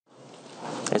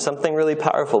There's something really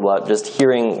powerful about just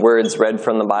hearing words read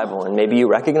from the Bible. And maybe you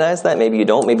recognize that, maybe you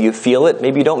don't, maybe you feel it,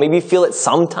 maybe you don't, maybe you feel it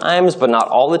sometimes, but not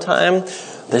all the time.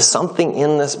 There's something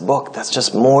in this book that's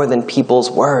just more than people's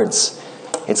words.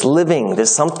 It's living.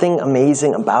 There's something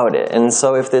amazing about it. And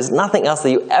so if there's nothing else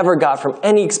that you ever got from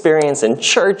any experience in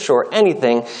church or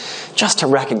anything, just to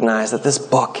recognize that this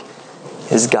book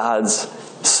is God's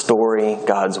story,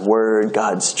 God's word,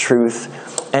 God's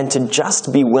truth, and to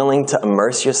just be willing to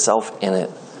immerse yourself in it.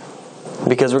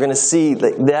 Because we're going to see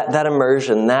that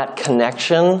immersion, that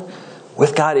connection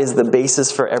with God is the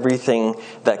basis for everything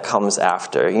that comes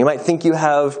after. You might think you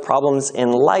have problems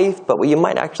in life, but what you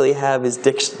might actually have is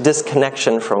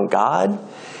disconnection from God.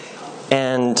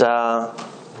 And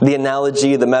the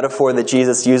analogy, the metaphor that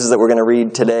Jesus uses that we're going to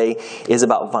read today is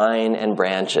about vine and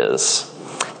branches.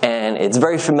 And it's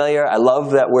very familiar. I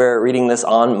love that we're reading this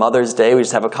on Mother's Day. We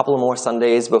just have a couple of more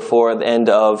Sundays before the end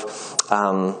of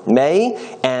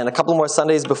May, and a couple more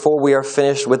Sundays before we are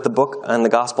finished with the book and the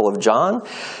Gospel of John.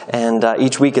 And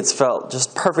each week it's felt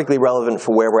just perfectly relevant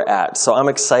for where we're at. So I'm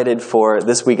excited for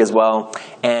this week as well,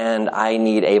 and I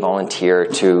need a volunteer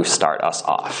to start us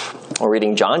off. We're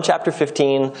reading John chapter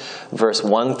 15, verse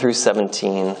 1 through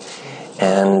 17.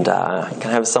 And can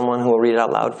I have someone who will read it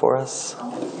out loud for us?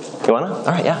 You want to? All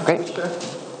right, yeah, great. Sure.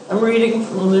 I'm reading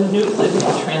from the New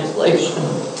Living Translation.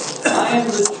 I am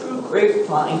the true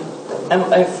grapevine, and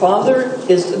my Father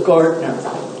is the gardener.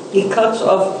 He cuts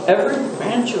off every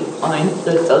branch of vine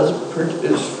that doesn't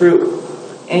produce fruit,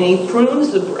 and he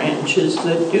prunes the branches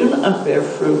that do not bear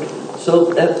fruit so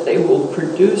that they will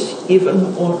produce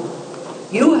even more.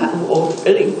 You have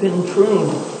already been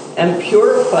pruned and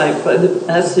purified by the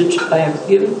message I have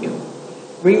given you.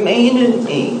 Remain in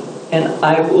me, and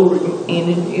I will remain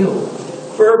in you.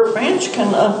 For a branch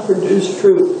cannot produce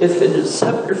fruit if it is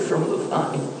severed from the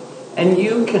vine, and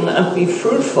you cannot be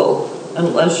fruitful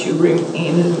unless you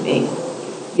remain in me.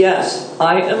 Yes,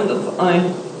 I am the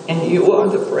vine, and you are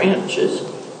the branches.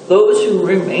 Those who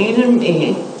remain in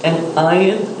me, and I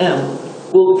in them,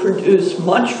 will produce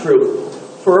much fruit,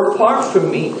 for apart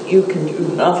from me you can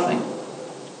do nothing.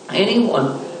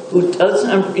 Anyone who does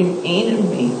not remain in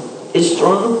me is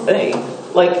thrown away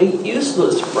like a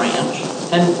useless branch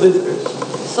and withers.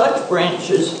 Such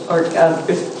branches are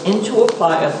gathered into a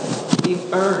pile to be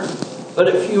burned. But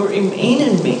if you remain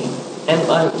in me, and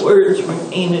my words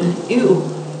remain in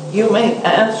you, you may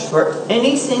ask for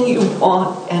anything you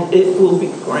want, and it will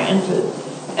be granted.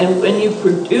 And when you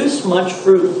produce much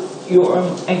fruit, you are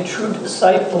my true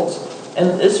disciples,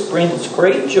 and this brings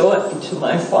great joy to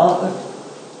my Father.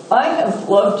 I have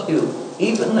loved you,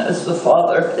 even as the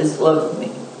Father has loved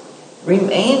me.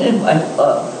 Remain in my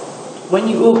love. When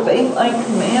you obey my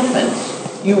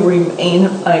commandments, you remain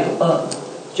in my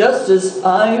love, just as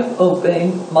I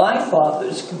obey my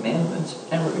Father's commandments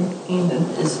and remain in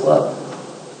his love.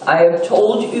 I have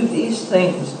told you these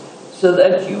things so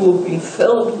that you will be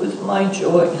filled with my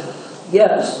joy.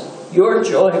 Yes, your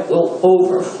joy will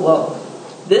overflow.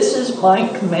 This is my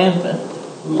commandment.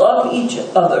 Love each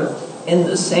other in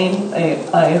the same way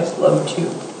I have loved you.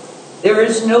 There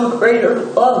is no greater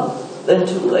love than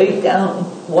to lay down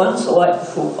one's life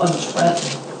for one's friend.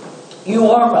 You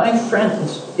are my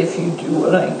friends if you do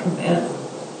what I command.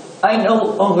 I no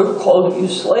longer call you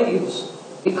slaves,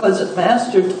 because a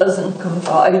master doesn't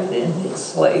confide in his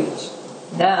slaves.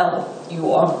 Now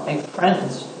you are my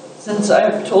friends, since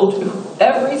I have told you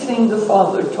everything the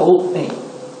Father told me.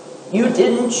 You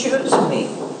didn't choose me.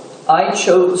 I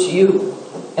chose you,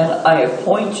 and I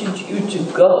appointed you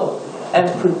to go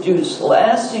and produce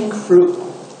lasting fruit,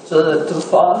 so that the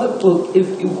Father will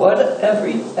give you whatever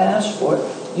you ask for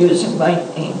using my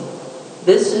name.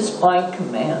 This is my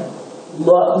command.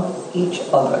 Love each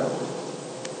other.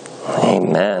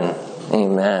 Amen.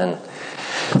 Amen.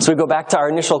 So we go back to our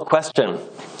initial question.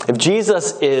 If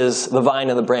Jesus is the vine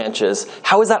and the branches,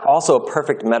 how is that also a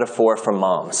perfect metaphor for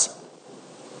moms?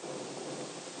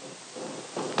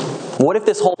 What if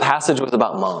this whole passage was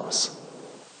about moms?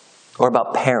 Or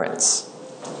about parents?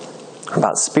 Or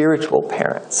about spiritual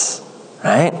parents?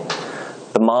 Right?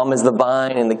 The mom is the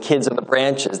vine and the kids are the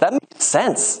branches. That makes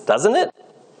sense, doesn't it?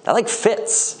 That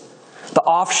fits. The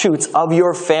offshoots of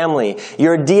your family,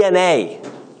 your DNA,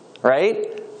 right?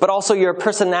 But also your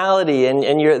personality and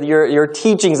your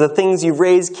teachings, the things you've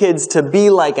raised kids to be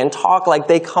like and talk like,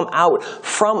 they come out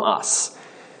from us.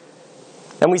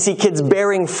 And we see kids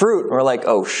bearing fruit, and we're like,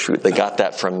 oh shoot, they got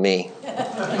that from me.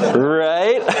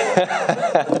 Right?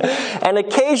 And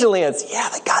occasionally it's, yeah,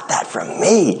 they got that from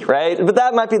me, right? But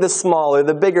that might be the smaller.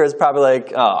 The bigger is probably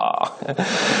like, oh,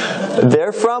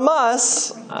 they're from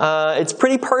us. It's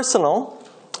pretty personal,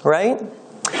 right?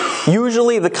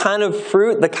 Usually the kind of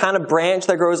fruit, the kind of branch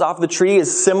that grows off the tree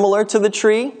is similar to the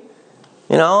tree.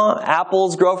 You know,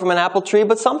 apples grow from an apple tree,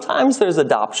 but sometimes there's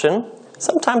adoption.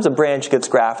 Sometimes a branch gets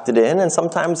grafted in, and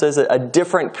sometimes there's a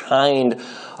different kind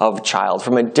of child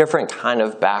from a different kind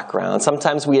of background.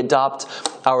 Sometimes we adopt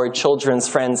our children's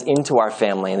friends into our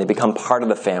family, and they become part of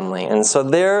the family. And so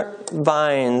their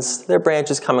vines, their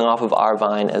branches coming off of our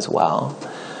vine as well.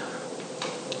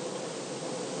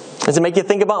 Does it make you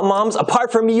think about moms?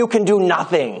 Apart from me, you can do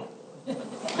nothing.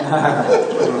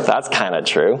 That's kind of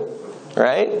true,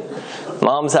 right?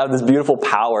 Moms have this beautiful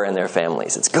power in their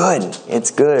families. It's good.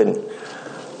 It's good.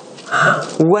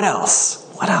 What else?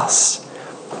 What else?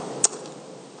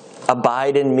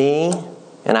 Abide in me,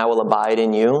 and I will abide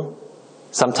in you.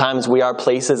 Sometimes we are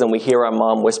places and we hear our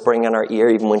mom whispering in our ear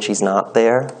even when she's not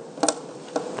there.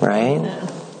 Right?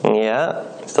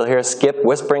 Yeah. Still hear Skip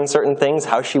whispering certain things,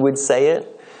 how she would say it.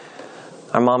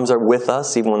 Our moms are with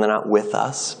us even when they're not with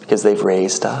us because they've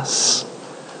raised us.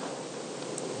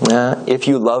 If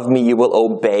you love me, you will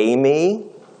obey me.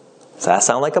 Does that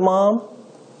sound like a mom?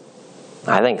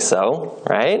 I think so,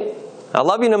 right? I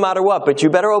love you no matter what, but you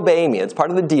better obey me. It's part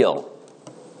of the deal.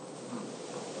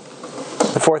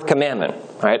 The fourth commandment,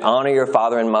 right? Honor your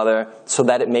father and mother so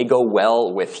that it may go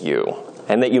well with you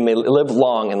and that you may live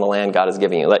long in the land God is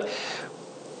giving you. Like,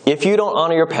 if you don't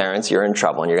honor your parents, you're in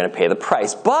trouble and you're going to pay the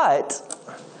price. But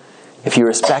if you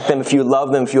respect them, if you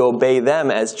love them, if you obey them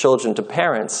as children to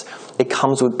parents, it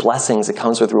comes with blessings, it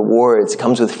comes with rewards, it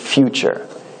comes with future.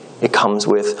 It comes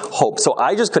with hope. So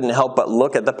I just couldn't help but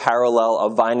look at the parallel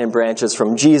of vine and branches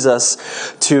from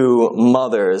Jesus to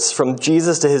mothers, from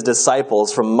Jesus to his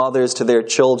disciples, from mothers to their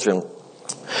children,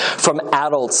 from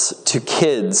adults to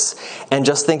kids, and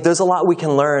just think there's a lot we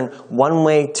can learn one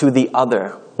way to the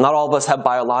other. Not all of us have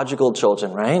biological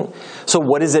children, right? So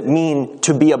what does it mean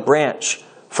to be a branch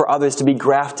for others to be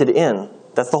grafted in?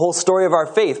 That's the whole story of our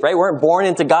faith, right? We weren't born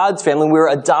into God's family, we were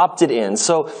adopted in.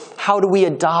 So how do we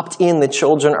adopt in the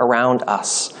children around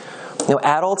us? You know,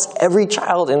 adults, every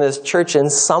child in this church in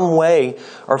some way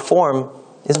or form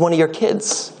is one of your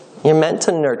kids. You're meant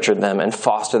to nurture them and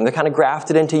foster them. They're kind of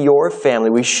grafted into your family.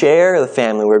 We share the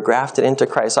family. We're grafted into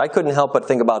Christ. So I couldn't help but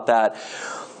think about that.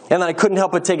 And I couldn't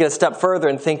help but take it a step further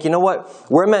and think, you know what?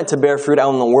 We're meant to bear fruit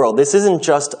out in the world. This isn't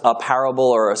just a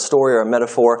parable or a story or a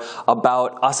metaphor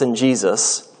about us and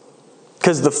Jesus,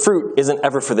 because the fruit isn't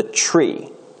ever for the tree,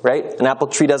 right? An apple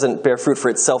tree doesn't bear fruit for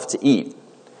itself to eat.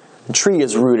 The tree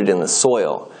is rooted in the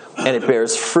soil, and it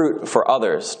bears fruit for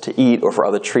others to eat or for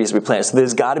other trees to be planted. So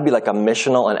there's got to be like a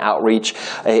missional and outreach,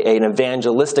 an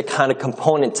evangelistic kind of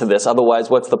component to this. Otherwise,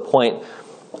 what's the point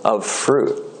of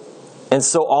fruit? And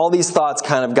so all these thoughts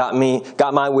kind of got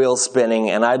my wheels spinning,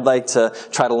 and I'd like to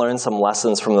try to learn some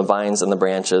lessons from the vines and the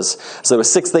branches. So there were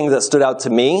 6 things that stood out to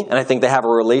me, and I think they have a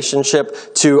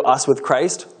relationship to us with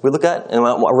Christ. We look at and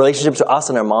a relationship to us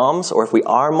and our moms, or if we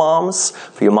are moms,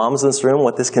 for you moms in this room,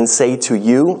 what this can say to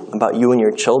you about you and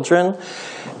your children.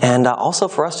 And also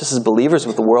for us just as believers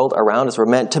with the world around us, we're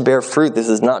meant to bear fruit. This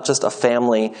is not just a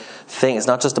family thing. It's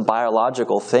not just a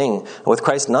biological thing. With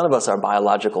Christ, none of us are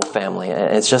biological family.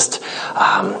 It's just,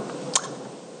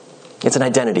 it's an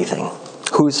identity thing.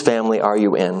 Whose family are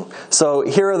you in? So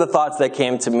here are the thoughts that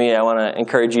came to me. I want to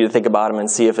encourage you to think about them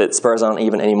and see if it spurs on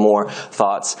even any more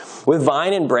thoughts. With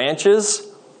vine and branches,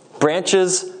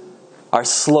 branches are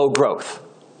slow growth.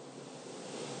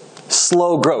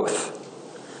 Slow growth.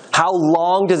 How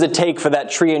long does it take for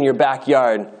that tree in your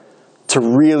backyard to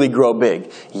really grow big?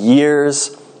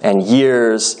 Years and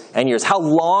years and years. How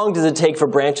long does it take for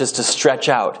branches to stretch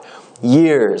out?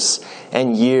 Years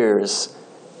and years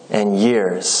and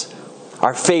years.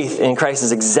 Our faith in Christ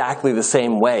is exactly the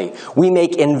same way. We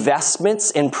make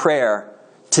investments in prayer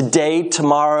today,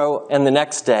 tomorrow, and the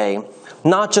next day.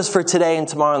 Not just for today and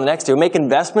tomorrow and the next day. We make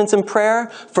investments in prayer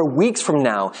for weeks from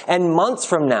now and months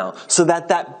from now so that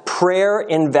that prayer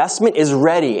investment is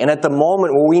ready. And at the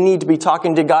moment where we need to be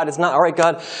talking to God, it's not, all right,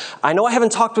 God, I know I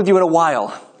haven't talked with you in a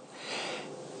while,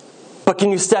 but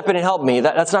can you step in and help me?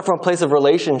 That's not from a place of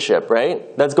relationship,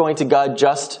 right? That's going to God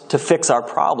just to fix our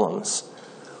problems.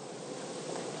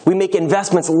 We make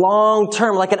investments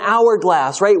long-term, like an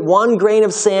hourglass, right? 1 grain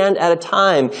of sand at a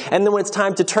time. And then when it's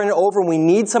time to turn it over and we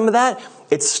need some of that,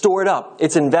 it's stored up,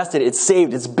 it's invested, it's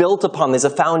saved, it's built upon. There's a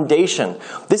foundation.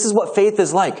 This is what faith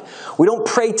is like. We don't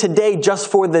pray today just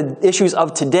for the issues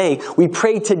of today. We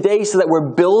pray today so that we're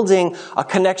building a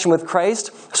connection with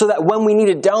Christ, so that when we need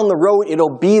it down the road,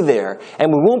 it'll be there.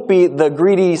 And we won't be the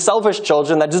greedy, selfish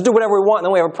children that just do whatever we want and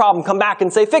then we have a problem, come back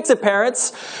and say, fix it,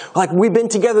 parents. Like, we've been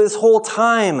together this whole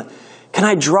time. Can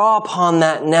I draw upon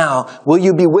that now? Will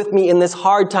you be with me in this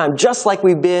hard time, just like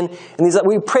we've been in these?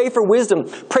 We pray for wisdom.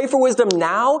 Pray for wisdom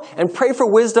now and pray for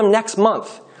wisdom next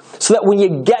month. So that when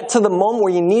you get to the moment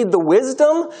where you need the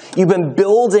wisdom, you've been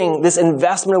building this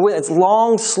investment of wisdom. It's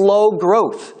long, slow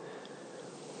growth.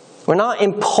 We're not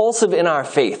impulsive in our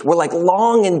faith. We're like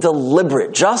long and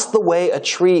deliberate, just the way a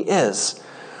tree is.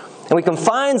 And we can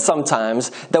find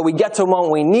sometimes that we get to a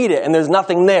moment we need it and there's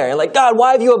nothing there. You're like, God,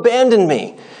 why have you abandoned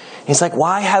me? He's like,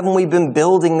 why haven't we been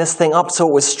building this thing up so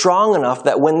it was strong enough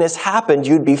that when this happened,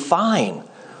 you'd be fine?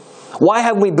 Why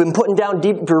haven't we been putting down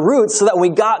deeper roots so that when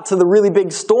we got to the really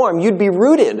big storm, you'd be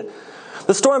rooted?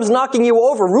 The storm's knocking you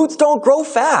over. Roots don't grow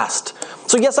fast.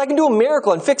 So yes, I can do a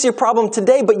miracle and fix your problem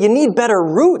today, but you need better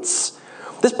roots.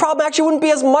 This problem actually wouldn't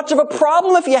be as much of a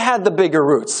problem if you had the bigger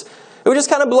roots. It would just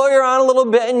kind of blow you around a little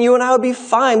bit and you and I would be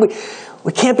fine.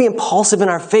 We can't be impulsive in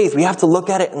our faith. We have to look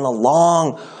at it in the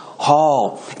long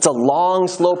haul. It's a long,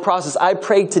 slow process. I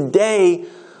pray today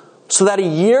so that a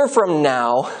year from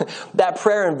now, that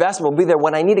prayer investment will be there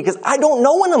when I need it, because I don't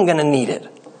know when I'm going to need it.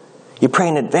 You pray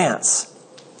in advance.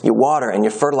 You water and you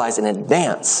fertilize in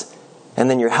advance. And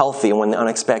then you're healthy, and when the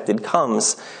unexpected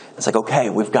comes, it's like, okay,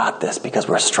 we've got this because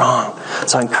we're strong.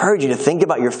 So I encourage you to think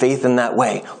about your faith in that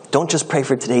way. Don't just pray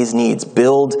for today's needs.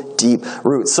 Build deep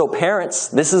roots. So parents,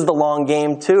 this is the long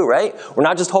game too, right? We're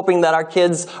not just hoping that our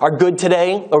kids are good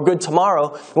today or good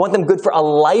tomorrow. We want them good for a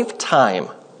lifetime.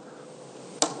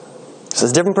 So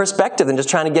it's a different perspective than just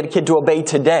trying to get a kid to obey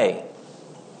today.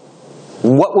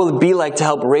 What will it be like to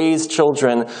help raise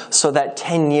children so that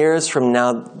 10 years from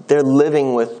now, they're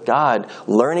living with God,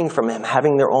 learning from Him,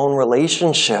 having their own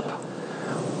relationship?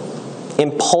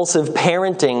 Impulsive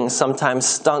parenting sometimes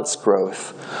stunts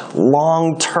growth.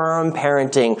 Long-term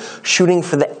parenting, shooting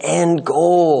for the end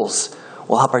goals,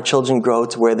 will help our children grow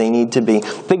to where they need to be.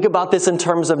 Think about this in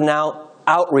terms of now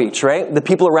outreach, right? The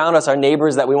people around us, our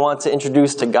neighbors that we want to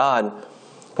introduce to God.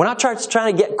 We're not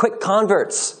trying to get quick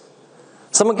converts.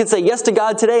 Someone could say yes to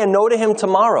God today and no to Him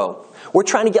tomorrow. We're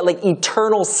trying to get like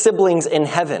eternal siblings in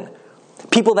heaven.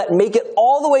 People that make it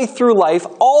all the way through life,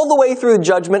 all the way through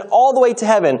judgment, all the way to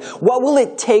heaven. What will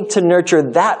it take to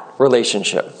nurture that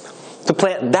relationship? To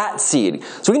plant that seed?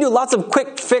 So we can do lots of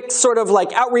quick fix sort of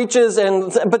like outreaches,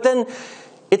 but then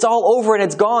it's all over and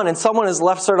it's gone and someone is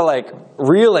left sort of like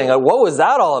reeling. Like, what was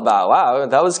that all about? Wow,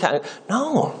 that was kind of...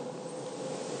 No.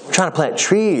 We're trying to plant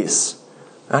trees.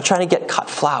 We're not trying to get cut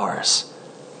flowers.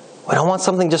 We don't want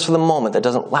something just for the moment that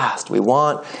doesn't last. We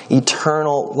want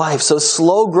eternal life. So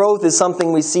slow growth is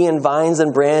something we see in vines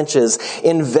and branches.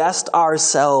 Invest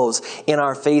ourselves in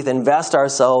our faith. Invest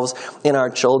ourselves in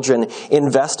our children.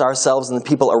 Invest ourselves in the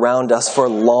people around us for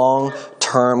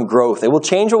long-term growth. It will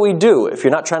change what we do if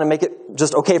you're not trying to make it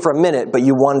just okay for a minute, but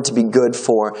you want it to be good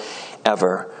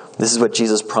forever. This is what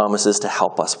Jesus promises to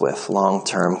help us with,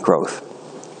 long-term growth.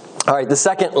 All right, the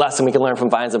second lesson we can learn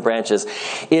from vines and branches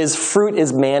is fruit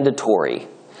is mandatory.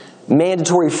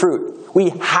 Mandatory fruit. We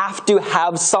have to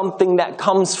have something that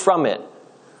comes from it.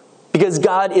 Because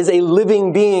God is a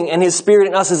living being and His Spirit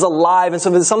in us is alive. And so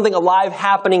if there's something alive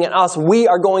happening in us, we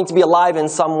are going to be alive in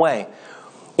some way.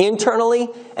 Internally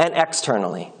and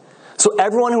externally. So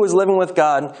everyone who is living with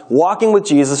God, walking with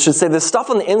Jesus, should say, there's stuff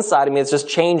on the inside of me that's just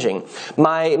changing.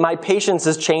 My patience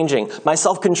is changing. My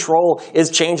self-control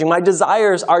is changing. My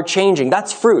desires are changing.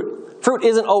 That's fruit. Fruit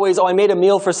isn't always, I made a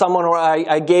meal for someone or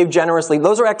I gave generously.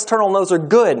 Those are external and those are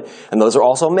good. And those are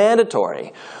also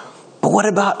mandatory. But what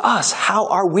about us? How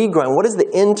are we growing? What is the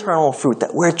internal fruit that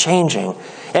we're changing?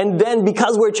 And then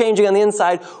because we're changing on the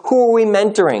inside, who are we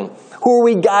mentoring? Who are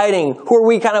we guiding? Who are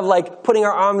we kind of like putting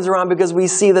our arms around because we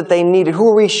see that they need it? Who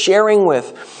are we sharing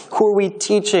with? Who are we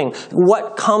teaching?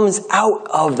 What comes out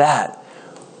of that?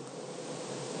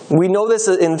 We know this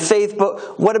in faith,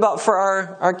 but what about for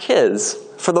our kids?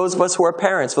 For those of us who are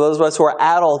parents, for those of us who are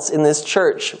adults in this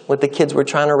church with the kids we're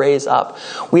trying to raise up.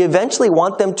 We eventually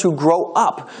want them to grow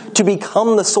up, to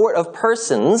become the sort of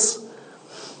persons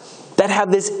that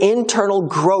have this internal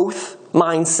growth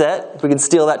mindset, if we can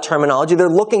steal that terminology. They're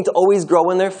looking to always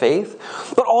grow in their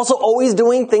faith, but also always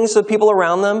doing things for people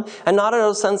around them, and not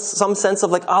in some sense of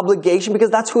like obligation,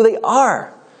 because that's who they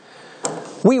are.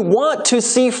 We want to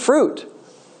see fruit.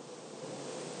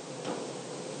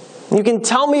 You can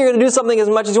tell me you're going to do something as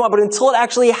much as you want, but until it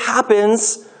actually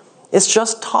happens, it's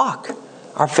just talk.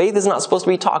 Our faith is not supposed to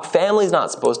be talk. Family is not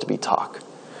supposed to be talk.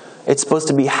 It's supposed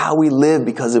to be how we live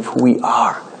because of who we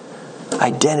are.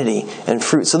 Identity and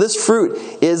fruit. So this fruit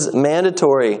is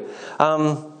mandatory.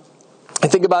 I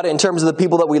think about it in terms of the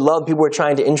people that we love, people we're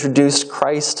trying to introduce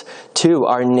Christ to,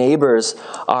 our neighbors,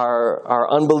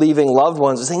 our unbelieving loved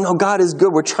ones. We're saying, no, God is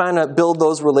good. We're trying to build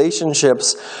those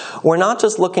relationships. We're not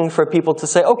just looking for people to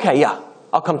say, okay, yeah,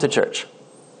 I'll come to church.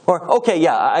 Or, okay,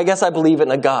 yeah, I guess I believe in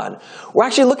a God. We're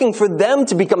actually looking for them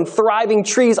to become thriving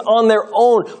trees on their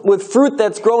own with fruit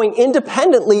that's growing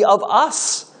independently of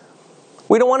us.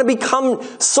 We don't want to become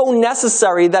so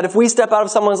necessary that if we step out of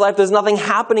someone's life, there's nothing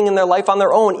happening in their life on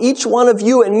their own. Each one of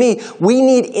you and me, we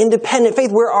need independent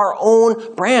faith. We're our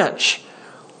own branch.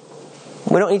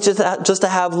 We don't need just to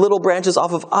have little branches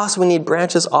off of us. We need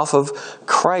branches off of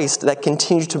Christ that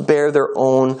continue to bear their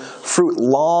own fruit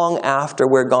long after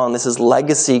we're gone. This is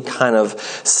legacy kind of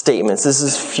statements. This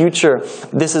is future.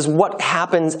 This is what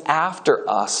happens after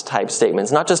us type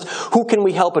statements. Not just who can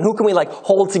we help and who can we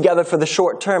hold together for the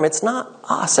short term. It's not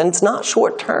us and it's not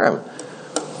short term.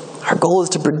 Our goal is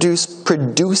to produce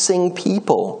producing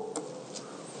people.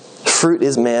 Fruit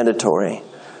is mandatory.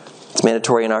 It's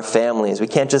mandatory in our families. We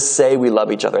can't just say we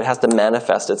love each other. It has to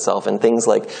manifest itself in things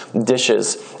like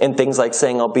dishes, in things like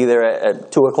saying I'll be there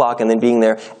at 2 o'clock and then being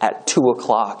there at 2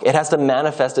 o'clock. It has to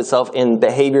manifest itself in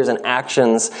behaviors and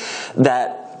actions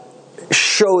that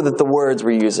show that the words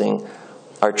we're using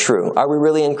are true. Are we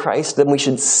really in Christ? Then we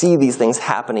should see these things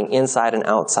happening inside and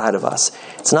outside of us.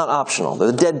 It's not optional.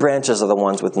 The dead branches are the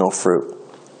ones with no fruit.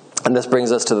 And this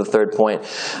brings us to the third point.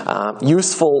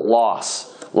 Useful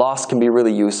loss. Loss can be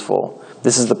really useful.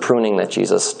 This is the pruning that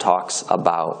Jesus talks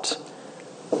about.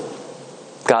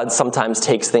 God sometimes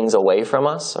takes things away from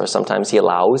us, or sometimes He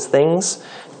allows things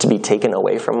to be taken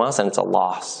away from us, and it's a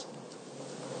loss.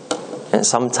 And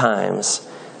sometimes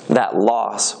that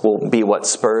loss will be what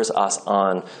spurs us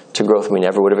on to growth we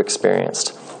never would have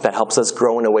experienced. That helps us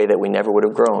grow in a way that we never would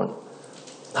have grown.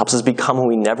 Helps us become who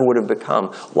we never would have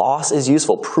become. Loss is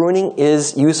useful. Pruning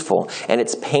is useful. And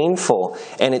it's painful.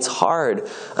 And it's hard.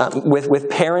 With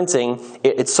parenting,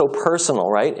 it's so personal,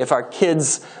 right? If our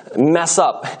kids mess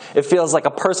up, it feels like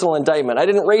a personal indictment. I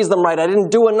didn't raise them right. I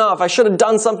didn't do enough. I should have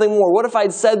done something more. What if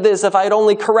I'd said this? If I had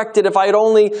only corrected? If I had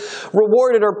only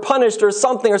rewarded or punished or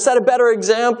something? Or set a better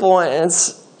example? And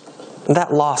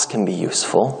that loss can be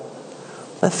useful.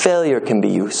 That failure can be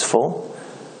useful.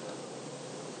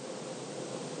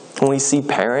 When we see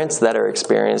parents that are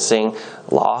experiencing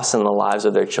loss in the lives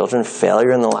of their children, failure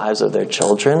in the lives of their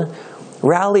children,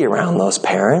 rally around those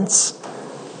parents.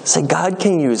 Say, God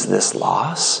can use this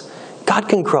loss. God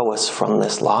can grow us from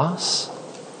this loss.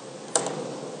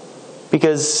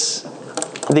 Because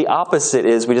the opposite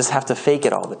is we just have to fake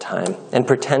it all the time and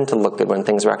pretend to look good when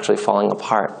things are actually falling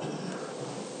apart.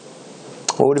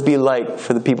 What would it be like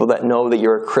for the people that know that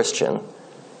you're a Christian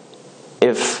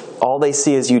if all they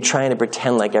see is you trying to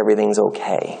pretend like everything's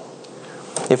okay?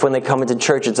 If when they come into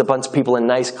church, it's a bunch of people in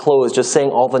nice clothes just saying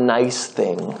all the nice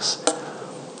things.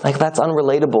 That's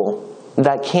unrelatable.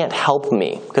 That can't help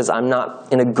me because I'm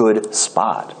not in a good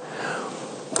spot.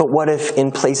 But what if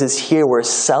in places here we're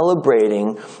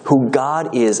celebrating who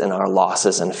God is in our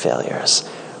losses and failures?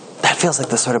 That feels like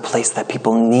the sort of place that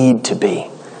people need to be.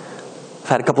 I've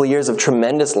had a couple of years of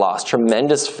tremendous loss,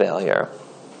 tremendous failure.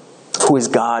 Who is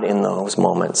God in those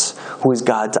moments? Who is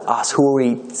God to us? Who are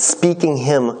we speaking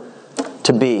Him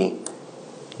to be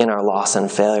in our loss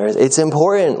and failures? It's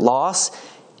important. Loss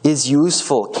is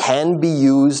useful, can be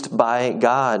used by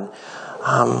God.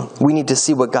 We need to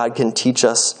see what God can teach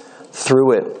us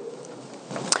through it.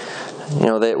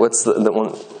 What's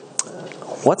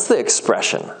the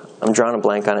expression? I'm drawing a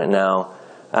blank on it now.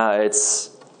 It's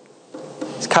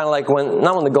kind of like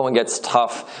not when the going gets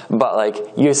tough,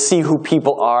 but you see who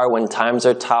people are when times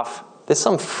are tough. There's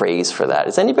some phrase for that.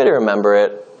 Does anybody remember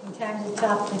it? When times are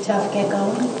tough, the tough get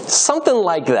going. Something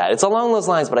like that. It's along those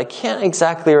lines, but I can't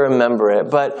exactly remember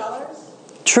it. But Colors?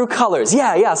 True colors.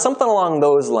 Yeah, something along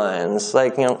those lines.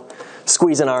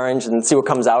 Squeeze an orange and see what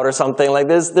comes out or something.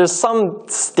 There's some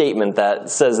statement that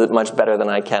says it much better than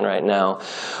I can right now.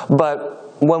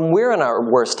 But when we're in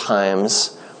our worst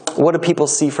times, what do people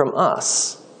see from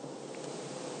us?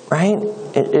 Right?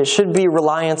 It should be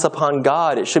reliance upon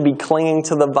God. It should be clinging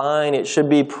to the vine. It should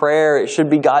be prayer. It should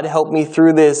be, God, help me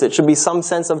through this. It should be some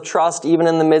sense of trust, even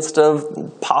in the midst of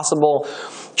possible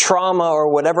trauma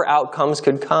or whatever outcomes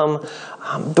could come.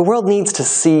 The world needs to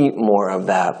see more of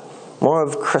that. More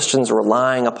of Christians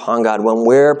relying upon God. When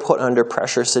we're put under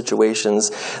pressure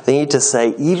situations, they need to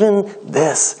say, even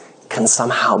this can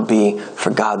somehow be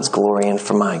for God's glory and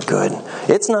for my good.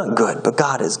 It's not good, but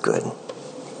God is good.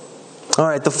 All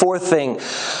right, the fourth thing,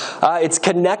 it's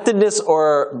connectedness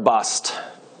or bust.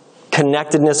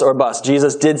 Connectedness or bust.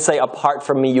 Jesus did say, apart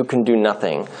from me, you can do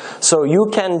nothing. So you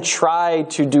can try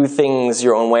to do things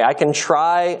your own way. I can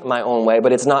try my own way,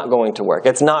 but it's not going to work.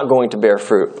 It's not going to bear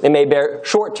fruit. It may bear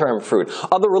short-term fruit.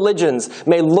 Other religions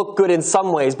may look good in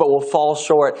some ways, but will fall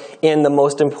short in the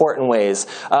most important ways.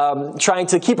 Trying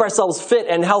to keep ourselves fit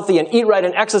and healthy and eat right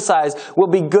and exercise will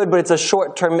be good, but it's a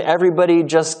short-term. Everybody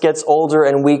just gets older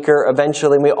and weaker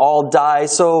eventually, and we all die.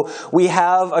 So we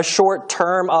have a short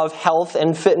term of health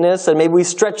and fitness, and maybe we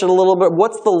stretch it a little bit.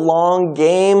 What's the long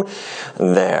game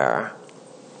there?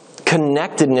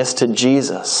 Connectedness to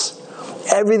Jesus.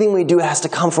 Everything we do has to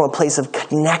come from a place of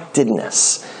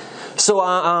connectedness. So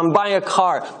buying a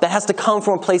car, that has to come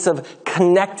from a place of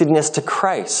connectedness to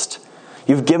Christ.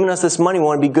 You've given us this money, we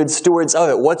want to be good stewards of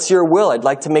it. What's your will? I'd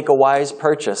like to make a wise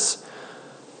purchase.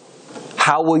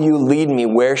 How will you lead me?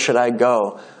 Where should I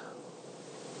go?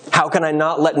 How can I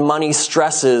not let money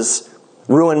stresses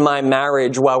ruin my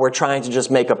marriage while we're trying to just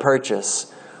make a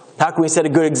purchase? How can we set a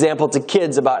good example to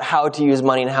kids about how to use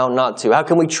money and how not to? How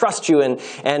can we trust you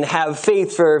and have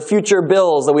faith for future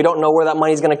bills that we don't know where that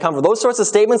money is going to come from? Those sorts of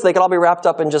statements, they could all be wrapped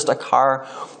up in just a car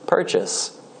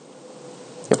purchase.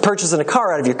 You're purchasing a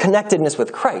car out of your connectedness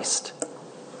with Christ.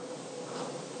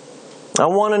 I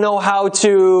want to know how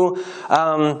to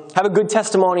have a good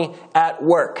testimony at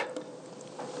work.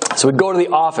 So we go to the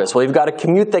office. Well, you've got a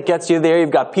commute that gets you there. You've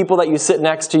got people that you sit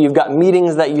next to. You've got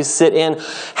meetings that you sit in.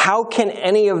 How can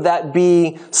any of that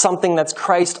be something that's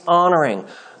Christ-honoring?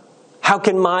 How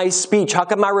can my speech, how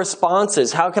can my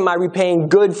responses, how can my repaying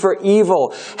good for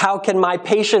evil, how can my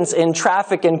patience in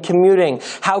traffic and commuting,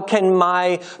 how can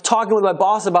my talking with my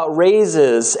boss about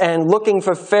raises and looking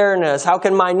for fairness, how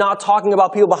can my not talking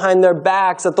about people behind their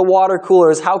backs at the water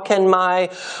coolers, how can my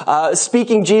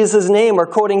speaking Jesus' name or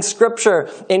quoting scripture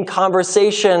in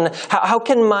conversation, how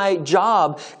can my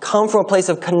job come from a place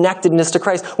of connectedness to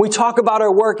Christ? We talk about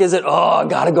our work, is it, I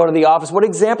gotta go to the office. What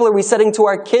example are we setting to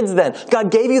our kids then? God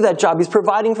gave you that job. He's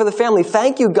providing for the family.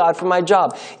 Thank you, God, for my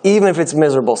job, even if it's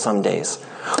miserable some days.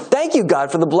 Thank you,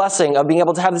 God, for the blessing of being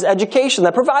able to have this education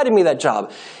that provided me that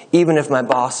job, even if my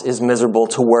boss is miserable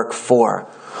to work for.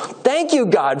 Thank you,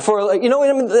 God, for,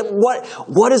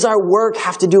 what does our work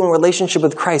have to do in relationship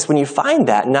with Christ? When you find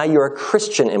that, now you're a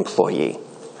Christian employee.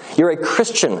 You're a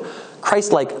Christian,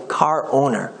 Christ-like car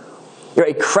owner. You're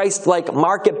a Christ-like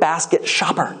market basket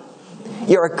shopper.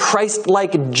 You're a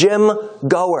Christ-like gym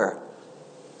goer.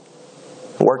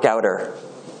 Workouter.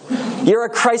 You're a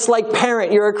Christ-like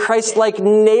parent. You're a Christ-like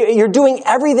neighbor. You're doing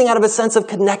everything out of a sense of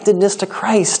connectedness to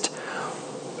Christ.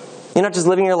 You're not just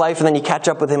living your life and then you catch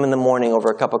up with Him in the morning over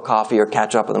a cup of coffee or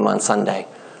catch up with Him on Sunday.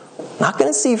 Not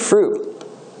going to see fruit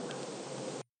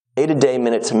day to day,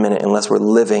 minute to minute, unless we're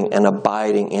living and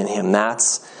abiding in Him.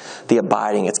 That's the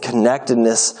abiding. It's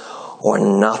connectedness or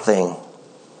nothing.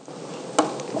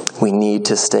 We need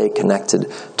to stay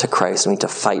connected to Christ. We need to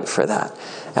fight for that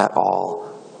at all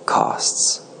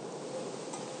costs.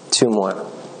 Two more.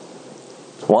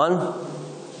 One,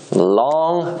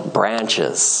 long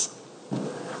branches.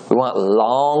 We want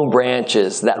long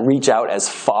branches that reach out as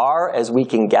far as we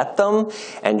can get them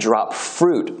and drop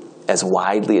fruit as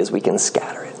widely as we can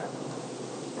scatter it.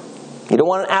 You don't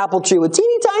want an apple tree with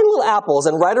teeny tiny little apples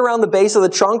and right around the base of the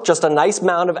trunk just a nice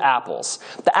mound of apples.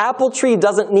 The apple tree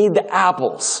doesn't need the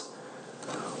apples.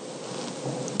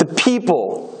 The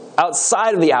people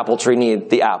outside of the apple tree need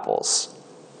the apples.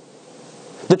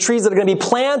 The trees that are going to be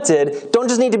planted don't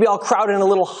just need to be all crowded in a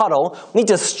little huddle. We need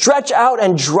to stretch out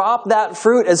and drop that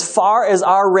fruit as far as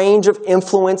our range of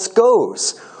influence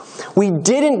goes. We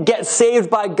didn't get saved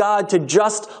by God to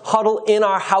just huddle in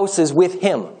our houses with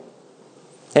Him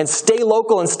and stay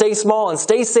local and stay small and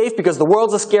stay safe because the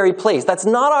world's a scary place. That's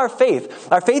not our faith.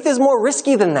 Our faith is more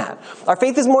risky than that. Our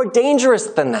faith is more dangerous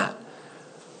than that.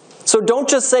 So don't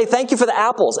just say, thank you for the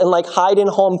apples, and hide in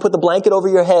home, put the blanket over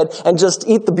your head, and just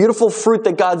eat the beautiful fruit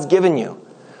that God's given you.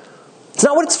 It's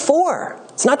not what it's for.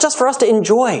 It's not just for us to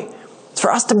enjoy. It's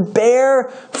for us to bear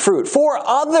fruit for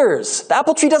others. The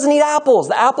apple tree doesn't eat apples.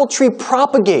 The apple tree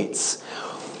propagates.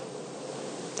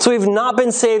 So we've not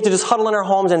been saved to just huddle in our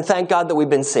homes and thank God that we've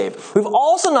been saved. We've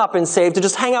also not been saved to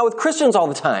just hang out with Christians all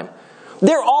the time.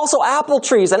 They're also apple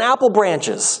trees and apple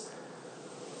branches.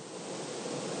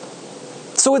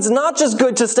 So it's not just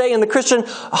good to stay in the Christian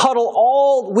huddle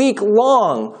all week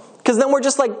long, because then we're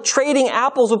just trading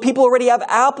apples with people who already have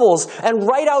apples. And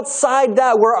right outside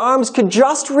that, where our arms could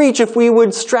just reach if we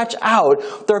would stretch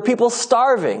out, there are people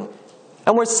starving. And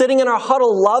And we're sitting in our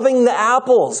huddle loving the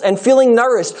apples and feeling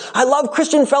nourished. I love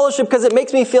Christian fellowship because it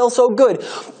makes me feel so good.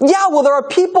 Yeah, well, there are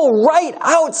people right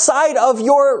outside of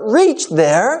your reach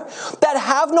there that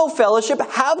have no fellowship,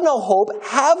 have no hope,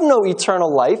 have no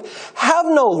eternal life, have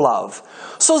no love.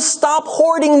 So stop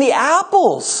hoarding the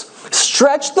apples.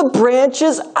 Stretch the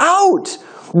branches out.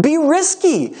 Be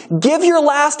risky. Give your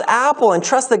last apple and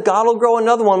trust that God will grow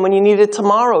another one when you need it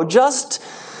tomorrow. Just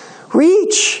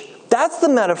reach. That's the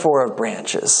metaphor of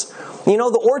branches. You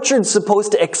know, the orchard's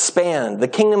supposed to expand. The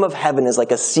kingdom of heaven is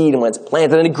like a seed, and when it's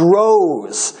planted, and it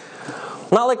grows.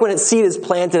 Not like when its seed is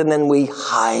planted and then we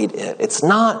hide it. It's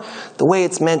not the way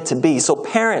it's meant to be. So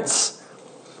parents,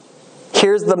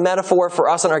 here's the metaphor for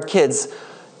us and our kids.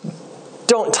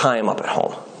 Don't tie them up at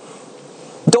home.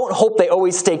 Don't hope they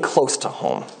always stay close to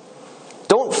home.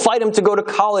 Don't fight them to go to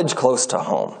college close to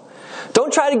home.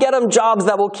 Don't try to get them jobs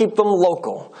that will keep them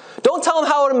local. Don't tell them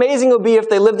how amazing it would be if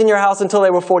they lived in your house until they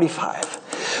were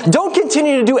 45. Don't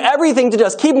continue to do everything to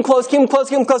just keep them close, keep them close,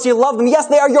 keep them close. You love them. Yes,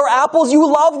 they are your apples.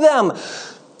 You love them.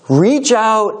 Reach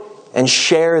out and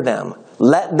share them.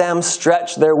 Let them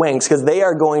stretch their wings because they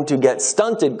are going to get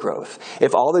stunted growth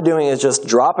if all they're doing is just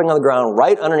dropping on the ground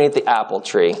right underneath the apple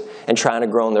tree and trying to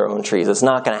grow their own trees. It's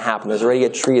not going to happen. There's already a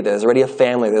tree there. There's already a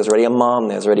family. There's already a mom.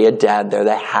 There's already a dad there.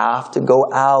 They have to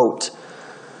go out.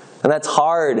 And that's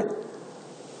hard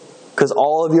because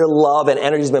all of your love and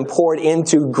energy has been poured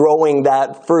into growing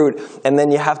that fruit, and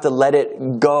then you have to let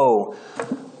it go.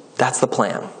 That's the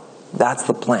plan. That's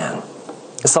the plan.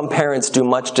 Some parents do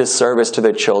much disservice to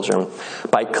their children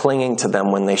by clinging to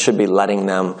them when they should be letting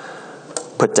them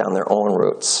put down their own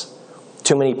roots.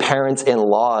 Too many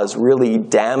parents-in-laws really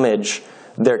damage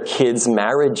their kids'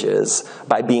 marriages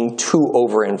by being too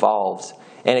over-involved.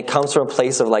 And it comes from a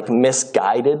place of like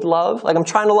misguided love. Like, I'm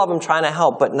trying to love, I'm trying to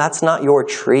help, but that's not your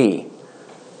tree.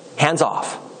 Hands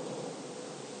off.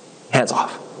 Hands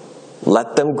off.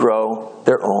 Let them grow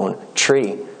their own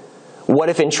tree. What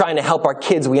if in trying to help our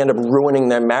kids, we end up ruining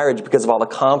their marriage because of all the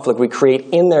conflict we create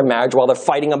in their marriage while they're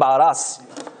fighting about us?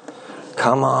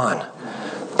 Come on.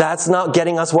 That's not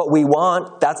getting us what we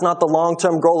want. That's not the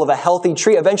long-term goal of a healthy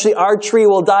tree. Eventually our tree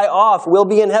will die off. We'll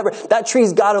be in heaven. That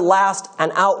tree's got to last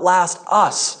and outlast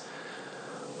us.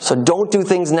 So don't do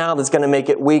things now that's going to make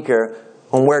it weaker.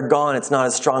 When we're gone, it's not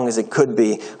as strong as it could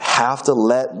be. Have to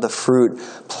let the fruit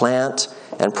plant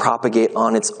and propagate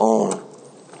on its own.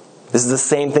 This is the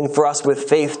same thing for us with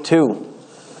faith too.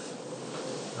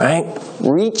 Right?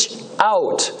 Reach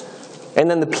out. And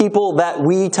then the people that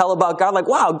we tell about God, like,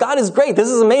 wow, God is great. This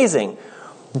is amazing.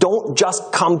 Don't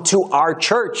just come to our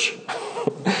church.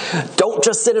 Don't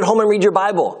just sit at home and read your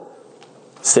Bible.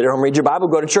 Sit at home, read your Bible,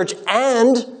 go to church,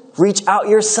 and reach out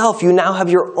yourself. You now have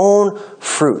your own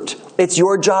fruit. It's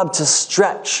your job to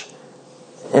stretch.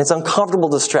 And it's uncomfortable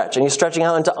to stretch. And you're stretching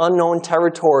out into unknown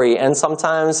territory. And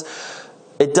sometimes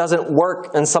it doesn't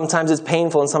work. And sometimes it's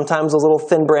painful. And sometimes those little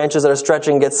thin branches that are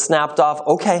stretching get snapped off.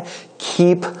 Okay,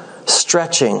 keep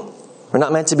stretching. We're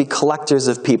not meant to be collectors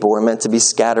of people. We're meant to be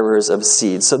scatterers of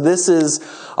seeds. So this is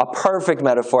a perfect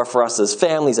metaphor for us as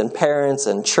families and parents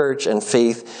and church and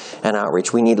faith and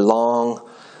outreach. We need long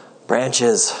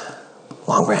branches.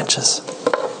 Long branches.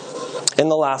 And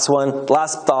the last one,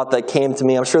 last thought that came to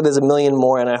me, I'm sure there's a million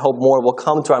more, and I hope more will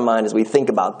come to our mind as we think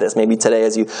about this. Maybe today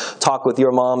as you talk with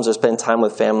your moms or spend time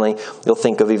with family, you'll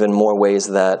think of even more ways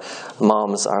that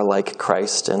moms are like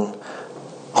Christ and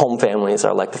home families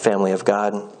are like the family of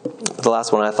God. The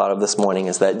last one I thought of this morning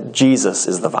is that Jesus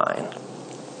is the vine.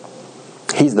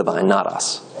 He's the vine, not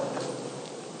us.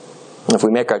 If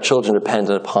we make our children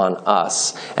dependent upon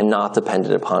us and not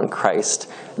dependent upon Christ,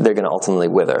 they're going to ultimately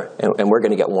wither, and we're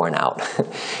going to get worn out.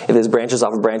 If there's branches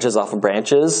off of branches off of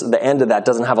branches, the end of that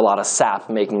doesn't have a lot of sap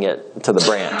making it to the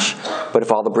branch. But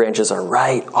if all the branches are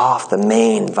right off the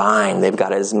main vine, they've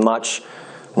got as much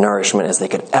nourishment as they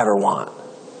could ever want.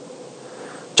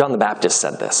 John the Baptist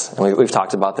said this, and we've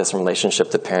talked about this in relationship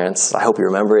to parents. I hope you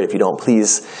remember it. If you don't,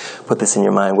 please put this in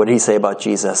your mind. What did he say about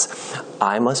Jesus?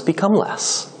 I must become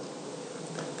less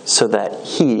so that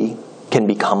he can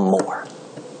become more.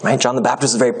 Right? John the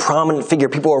Baptist is a very prominent figure.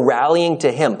 People are rallying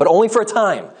to him, but only for a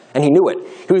time. And he knew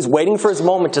it. He was waiting for his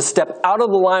moment to step out of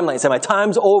the limelight and say, my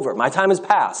time's over. My time has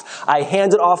passed. I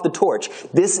handed off the torch.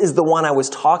 This is the one I was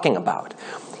talking about.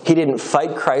 He didn't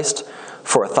fight Christ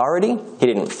for authority. He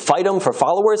didn't fight him for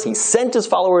followers. He sent his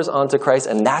followers onto Christ,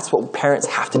 and that's what parents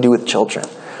have to do with children.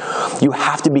 You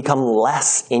have to become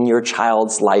less in your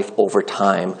child's life over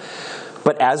time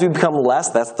But as we become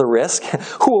less, that's the risk.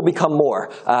 Who will become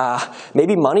more?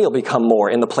 Maybe money will become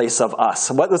more in the place of us.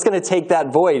 What's going to take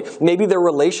that void? Maybe their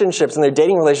relationships and their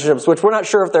dating relationships, which we're not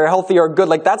sure if they're healthy or good,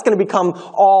 like that's going to become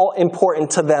all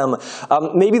important to them.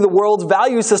 Maybe the world's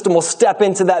value system will step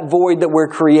into that void that we're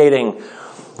creating.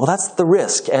 Well, that's the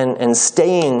risk. And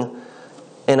staying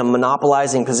in a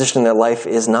monopolizing position in their life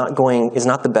is not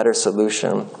the better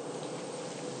solution.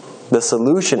 The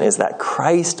solution is that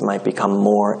Christ might become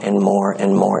more and more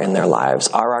and more in their lives.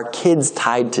 Are our kids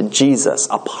tied to Jesus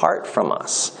apart from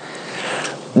us?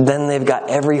 Then they've got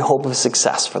every hope of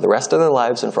success for the rest of their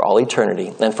lives and for all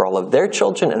eternity, and for all of their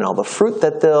children and all the fruit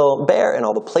that they'll bear and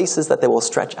all the places that they will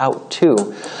stretch out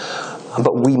to.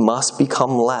 But we must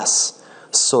become less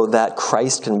so that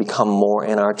Christ can become more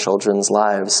in our children's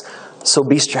lives. So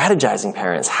be strategizing,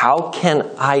 parents. How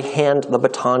can I hand the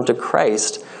baton to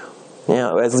Christ?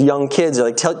 As young kids,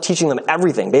 you're like teaching them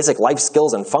everything, basic life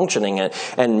skills and functioning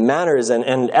and manners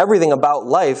and everything about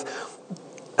life.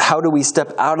 How do we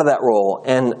step out of that role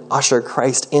and usher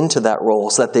Christ into that role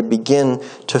so that they begin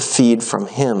to feed from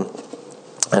Him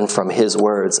and from His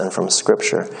words and from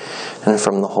Scripture and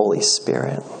from the Holy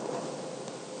Spirit?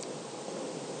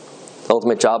 The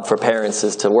ultimate job for parents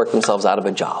is to work themselves out of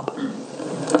a job.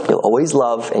 You'll always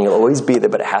love and you'll always be there,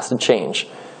 but it has to change.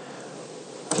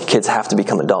 Kids have to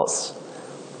become adults.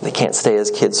 They can't stay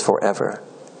as kids forever.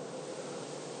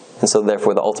 And so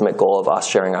therefore the ultimate goal of us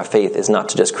sharing our faith is not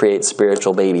to just create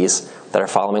spiritual babies that are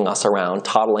following us around,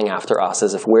 toddling after us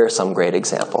as if we're some great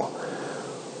example.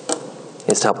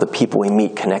 It's to help the people we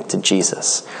meet connect to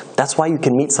Jesus. That's why you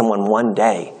can meet someone one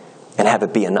day and have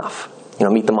it be enough.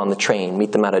 Meet them on the train,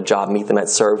 meet them at a job, meet them at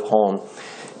Serve Home.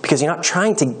 Because you're not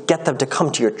trying to get them to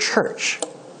come to your church.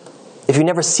 If you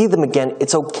never see them again,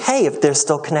 it's okay if they're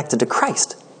still connected to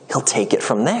Christ. He'll take it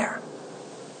from there.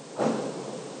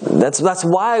 That's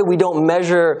why we don't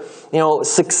measure,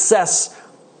 success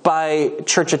by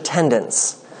church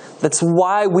attendance. That's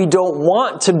why we don't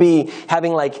want to be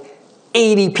having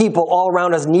 80 people all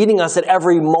around us needing us at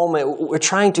every moment. We're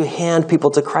trying to hand people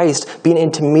to Christ, be an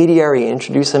intermediary,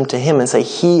 introduce them to Him and say,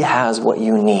 He has what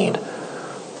you need.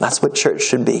 That's what church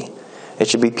should be. It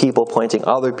should be people pointing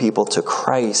other people to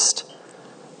Christ.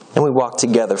 And we walk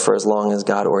together for as long as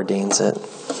God ordains it.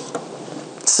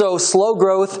 So slow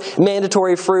growth,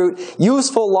 mandatory fruit,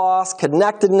 useful loss,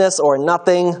 connectedness or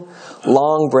nothing,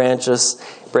 long branches,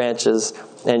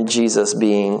 and Jesus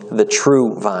being the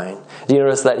true vine. Do you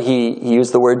notice that he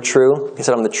used the word true? He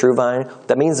said, I'm the true vine.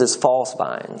 That means there's false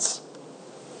vines.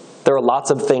 There are lots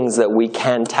of things that we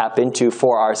can tap into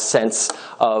for our sense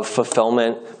of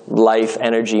fulfillment, life,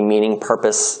 energy, meaning,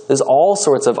 purpose. There's all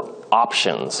sorts of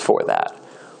options for that.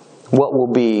 What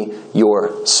will be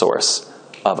your source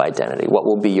of identity? What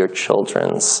will be your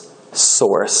children's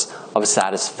source of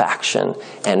satisfaction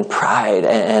and pride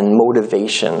and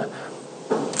motivation?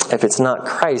 If it's not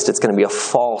Christ, it's going to be a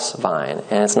false vine,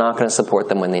 and it's not going to support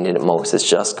them when they need it most. It's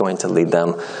just going to lead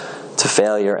them to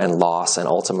failure and loss and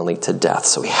ultimately to death.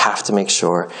 So we have to make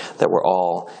sure that we're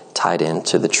all tied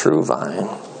into the true vine.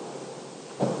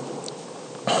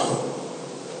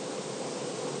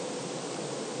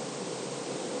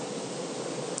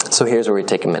 So here's where we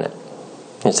take a minute.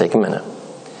 You take a minute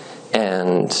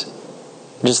and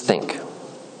just think.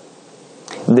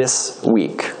 This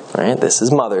week, right? This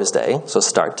is Mother's Day, so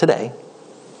start today.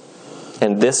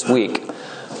 And this week,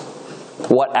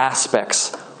 what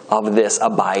aspects of this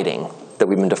abiding that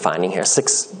we've been defining here,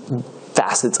 6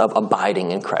 facets of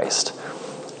abiding in Christ,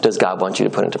 does God want you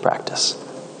to put into practice?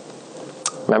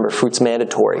 Remember, fruit's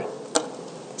mandatory.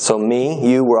 So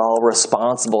we're all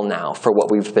responsible now for what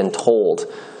we've been told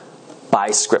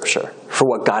by Scripture, for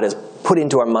what God has put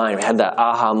into our mind. We had that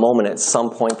aha moment at some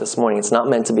point this morning. It's not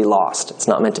meant to be lost. It's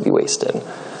not meant to be wasted.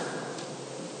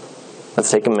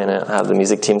 Let's take a minute, have the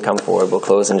music team come forward. We'll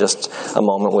close in just a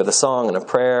moment with a song and a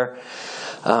prayer.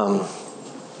 But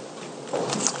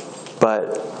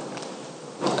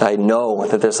I know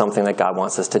that there's something that God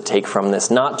wants us to take from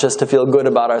this, not just to feel good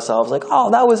about ourselves, like,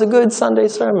 oh, that was a good Sunday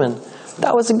sermon.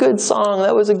 That was a good song.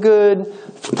 That was a good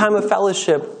time of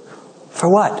fellowship.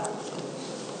 For what?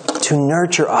 To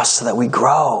nurture us so that we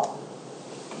grow,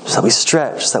 so that we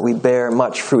stretch, so that we bear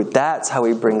much fruit. That's how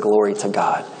we bring glory to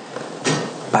God,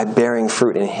 by bearing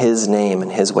fruit in His name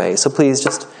and His way. So please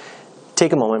just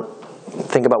take a moment,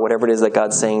 think about whatever it is that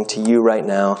God's saying to you right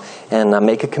now, and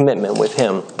make a commitment with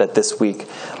Him that this week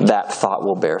that thought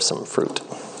will bear some fruit.